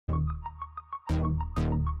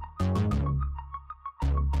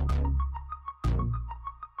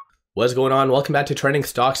What's going on? Welcome back to Trending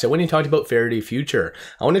Stocks. So when you talked about Faraday Future,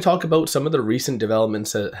 I want to talk about some of the recent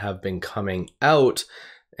developments that have been coming out,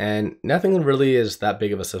 and nothing really is that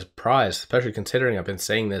big of a surprise, especially considering I've been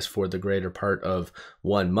saying this for the greater part of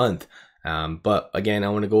 1 month. But again, I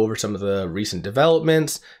want to go over some of the recent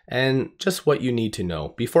developments and just what you need to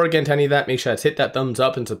know. Before I get into any of that, make sure to hit that thumbs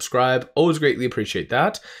up and subscribe. Always greatly appreciate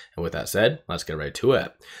that. And with that said, let's get right to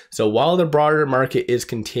it. So while the broader market is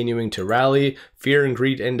continuing to rally, fear and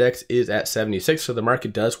greed index is at 76. So the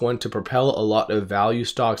market does want to propel a lot of value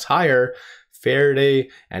stocks higher. Faraday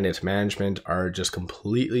and its management are just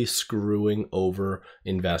completely screwing over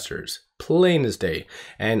investors. Plain as day.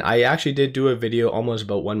 And I actually did do a video almost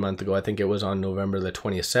about 1 month ago. I think it was on November the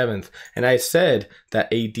 27th. And I said that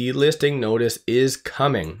a delisting notice is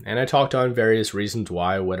coming. And I talked on various reasons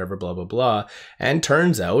why, whatever, blah, blah, blah. And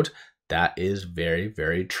turns out that is very,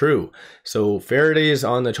 very true. So Faraday is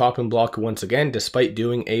on the chopping block once again, despite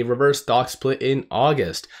doing a reverse stock split in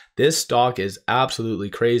August. This stock is absolutely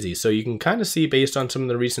crazy. So you can kind of see based on some of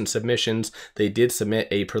the recent submissions, they did submit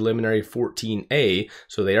a preliminary 14A.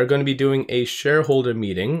 So they are going to be doing a shareholder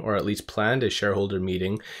meeting, or at least planned a shareholder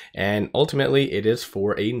meeting. And ultimately it is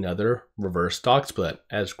for another reverse stock split.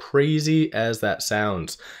 As crazy as that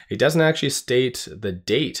sounds, it doesn't actually state the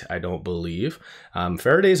date, I don't believe.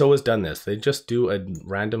 Faraday's always done this. They just do a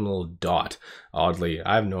random little dot. Oddly,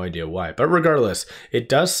 I have no idea why. But regardless, it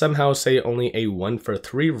does somehow say only a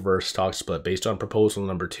 1-for-3 reverse stock split based on proposal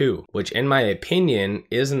number 2, which in my opinion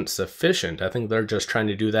isn't sufficient. I think they're just trying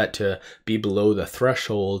to do that to be below the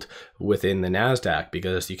threshold within the NASDAQ,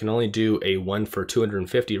 because you can only do a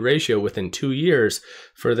 1-for-250 ratio within 2 years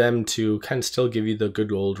for them to kind of still give you the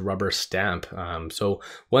good old rubber stamp. So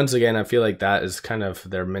once again, I feel like that is kind of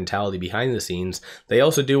their mentality behind the scenes. They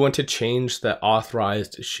also do want to change the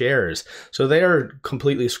authorized shares. So they are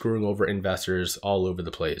completely screwing over investors all over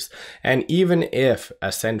the place. And even if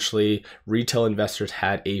essentially retail investors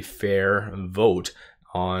had a fair vote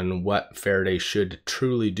on what Faraday should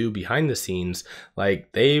truly do behind the scenes,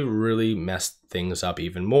 like they really messed things up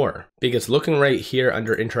even more. Because looking right here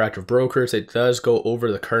under interactive brokers, it does go over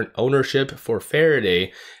the current ownership for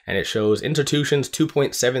Faraday, and it shows institutions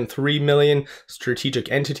 2.73 million, strategic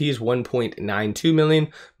entities 1.92 million.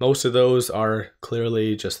 Most of those are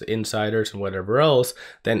clearly just the insiders and whatever else.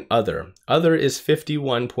 Then other is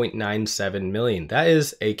 51.97 million. That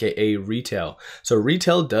is aka retail. So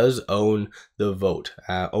retail does own the vote,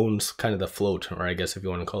 owns kind of the float, or I guess if you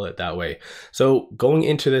want to call it that way. So going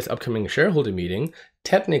into this upcoming shareholder meeting,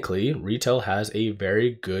 technically retail has a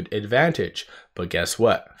very good advantage. But guess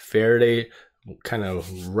what? Faraday kind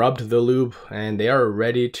of rubbed the lube, and they are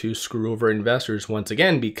ready to screw over investors once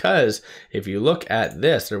again, because if you look at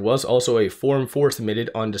this, there was also a Form 4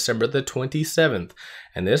 submitted on December the 27th.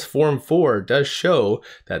 And this Form 4 does show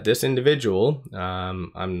that this individual,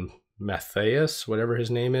 𝗪𝗧𝗪𝗧𝗛𝗧, whatever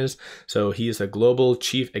his name is. So he's a global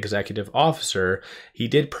chief executive officer. He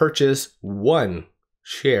did purchase 1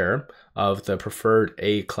 share of the preferred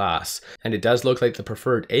A class. And it does look like the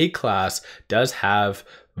preferred A class does have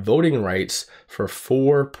voting rights for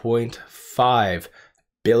 4.5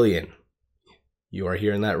 billion. You are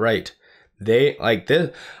hearing that right. They like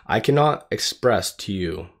this. I cannot express to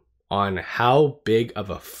you on how big of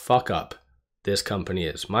a fuck up this company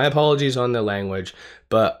is. My apologies on the language,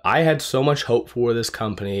 but I had so much hope for this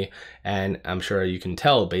company, and I'm sure you can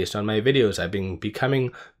tell based on my videos, I've been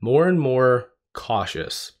becoming more and more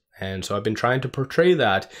cautious. And so I've been trying to portray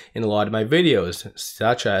that in a lot of my videos,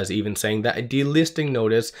 such as even saying that a delisting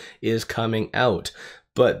notice is coming out.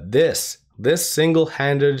 But this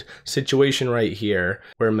single-handed situation right here,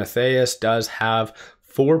 where 𝗪𝗧𝗪𝗧𝗛 does have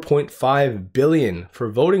 4.5 billion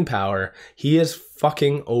for voting power, he is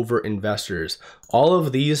fucking over investors. All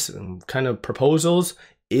of these kind of proposals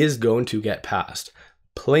is going to get passed.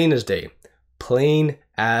 Plain as day. Plain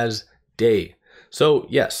as day. So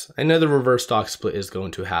yes, another reverse stock split is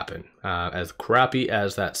going to happen. As crappy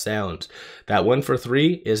as that sounds, that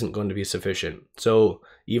 1-for-3 isn't going to be sufficient. So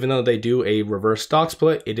even though they do a reverse stock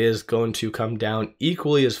split, it is going to come down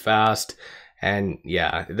equally as fast. And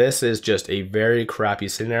yeah, this is just a very crappy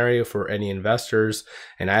scenario for any investors.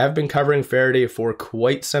 And I have been covering Faraday for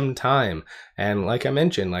quite some time. And like I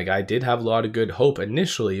mentioned, like I did have a lot of good hope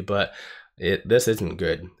initially, but this isn't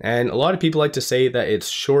good. And a lot of people like to say that it's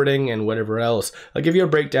shorting and whatever else. I'll give you a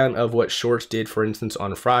breakdown of what shorts did, for instance,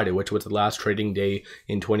 on Friday, which was the last trading day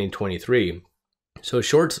in 2023. So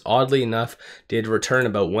shorts, oddly enough, did return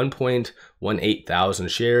about 1.18 thousand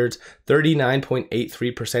shares.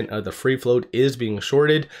 39.83% of the free float is being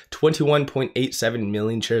shorted. 21.87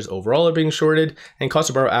 million shares overall are being shorted. And cost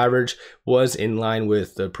to borrow average was in line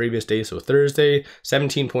with the previous day, so Thursday,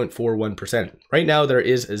 17.41%. Right now, there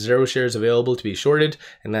is 0 shares available to be shorted,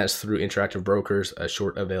 and that's through Interactive Brokers, a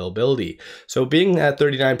short availability. So being at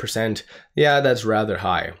 39%, yeah, that's rather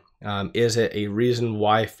high. Is it a reason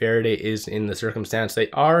why Faraday is in the circumstance they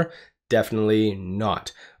are? Definitely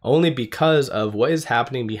not. Only because of what is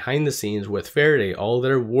happening behind the scenes with Faraday, all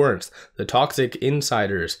their warrants, the toxic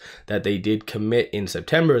insiders that they did commit in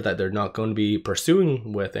September that they're not going to be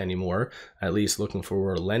pursuing with anymore, at least looking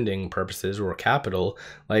for lending purposes or capital,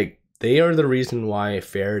 like they are the reason why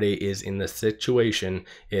Faraday is in the situation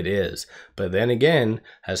it is. But then again,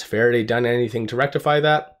 has Faraday done anything to rectify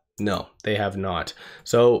that? No, they have not.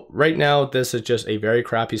 So right now, this is just a very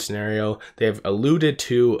crappy scenario. They've alluded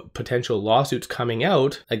to potential lawsuits coming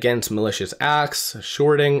out against malicious acts,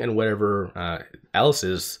 shorting, and whatever else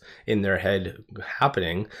is in their head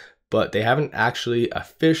happening, but they haven't actually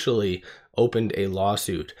officially opened a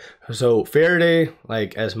lawsuit. So Faraday,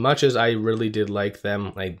 like as much as I really did like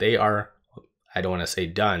them, like they are, I don't want to say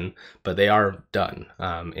done, but they are done.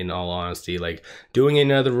 In all honesty, like doing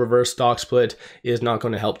another reverse stock split is not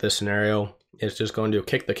going to help this scenario. It's just going to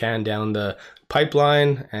kick the can down the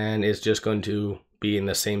pipeline, and it's just going to be in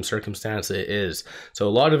the same circumstance it is. So a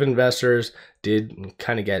lot of investors did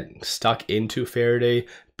kind of get stuck into Faraday,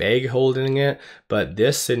 bag holding it, but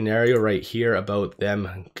this scenario right here about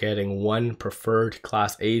them getting one preferred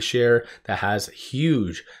Class A share that has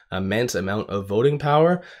huge, immense amount of voting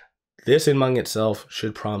power, this among itself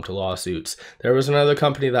should prompt lawsuits. There was another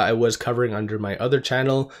company that I was covering under my other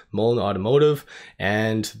channel, Mullen Automotive,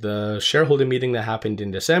 and the shareholder meeting that happened in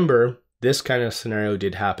December, this kind of scenario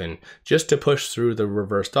did happen just to push through the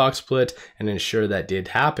reverse stock split and ensure that did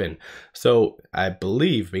happen. So I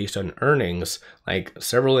believe based on earnings, like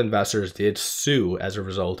several investors did sue as a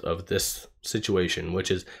result of this situation,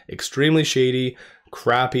 which is extremely shady,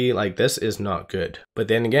 crappy. Like this is not good. But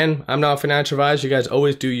then again, I'm not a financial advisor. You guys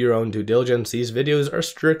always do your own due diligence. These videos are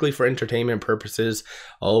strictly for entertainment purposes.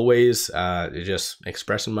 Always just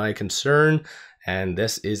expressing my concern. And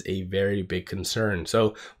this is a very big concern.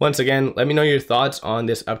 So once again, let me know your thoughts on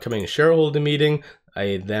this upcoming shareholder meeting,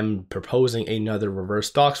 them proposing another reverse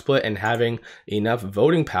stock split and having enough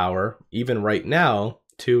voting power, even right now,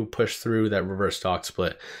 to push through that reverse stock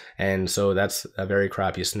split. And so that's a very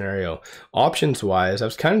crappy scenario. Options wise, I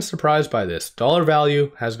was kind of surprised by this. Dollar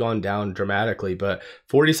value has gone down dramatically, but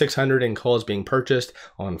 4,600 in calls being purchased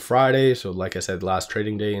on Friday. So like I said, last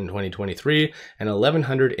trading day in 2023, and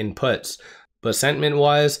 1,100 in puts. But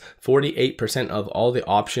sentiment-wise, 48% of all the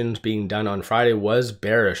options being done on Friday was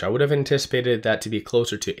bearish. I would have anticipated that to be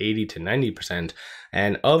closer to 80 to 90%.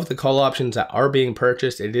 And of the call options that are being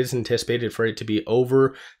purchased, it is anticipated for it to be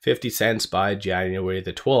over 50 cents by January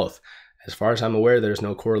the 12th. As far as I'm aware, there's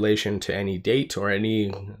no correlation to any date or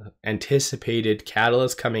any anticipated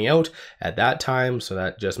catalyst coming out at that time. So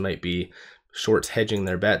that just might be shorts hedging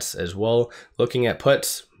their bets as well. Looking at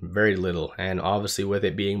puts, very little, and obviously with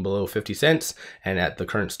it being below 50 cents and at the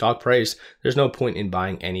current stock price, there's no point in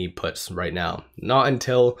buying any puts right now, not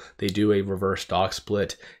until they do a reverse stock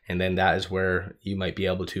split, and then that is where you might be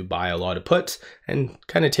able to buy a lot of puts and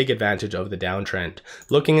kind of take advantage of the downtrend.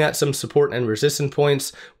 Looking at some support and resistance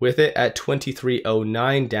points, with it at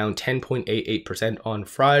 23.09, down 10.88% on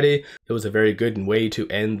Friday. It was a very good way to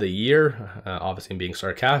end the year, obviously I'm being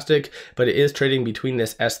sarcastic, but it is trading between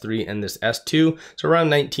this S3 and this S2, so around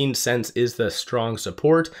 19 cents is the strong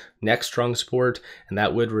support, next strong support, and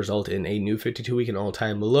that would result in a new 52-week and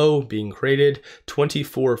all-time low being created.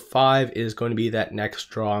 24.5 is going to be that next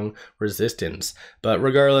strong resistance. But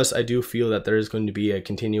regardless, I do feel that there is going to be a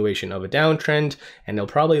continuation of a downtrend, and it'll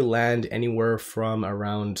probably land anywhere from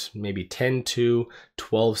around maybe 10 to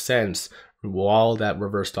 12 cents while that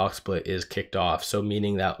reverse stock split is kicked off. So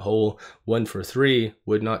meaning that whole 1 for 3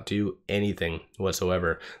 would not do anything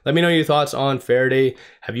whatsoever. Let me know your thoughts on Faraday.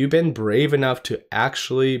 Have you been brave enough to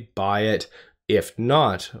actually buy it? If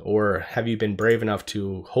not, or have you been brave enough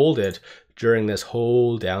to hold it during this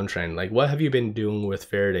whole downtrend? Like, what have you been doing with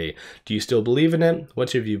Faraday? Do you still believe in it?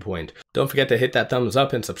 What's your viewpoint? Don't forget to hit that thumbs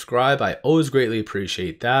up and subscribe. I always greatly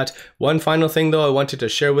appreciate that. One final thing though I wanted to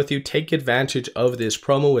share with you, take advantage of this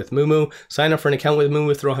promo with Moomoo. Sign up for an account with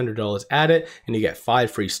Moomoo, throw $100 at it, and you get 5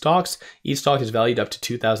 free stocks. Each stock is valued up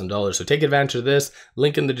to $2,000. So take advantage of this.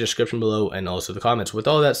 Link in the description below and also the comments. With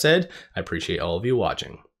all that said, I appreciate all of you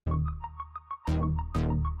watching.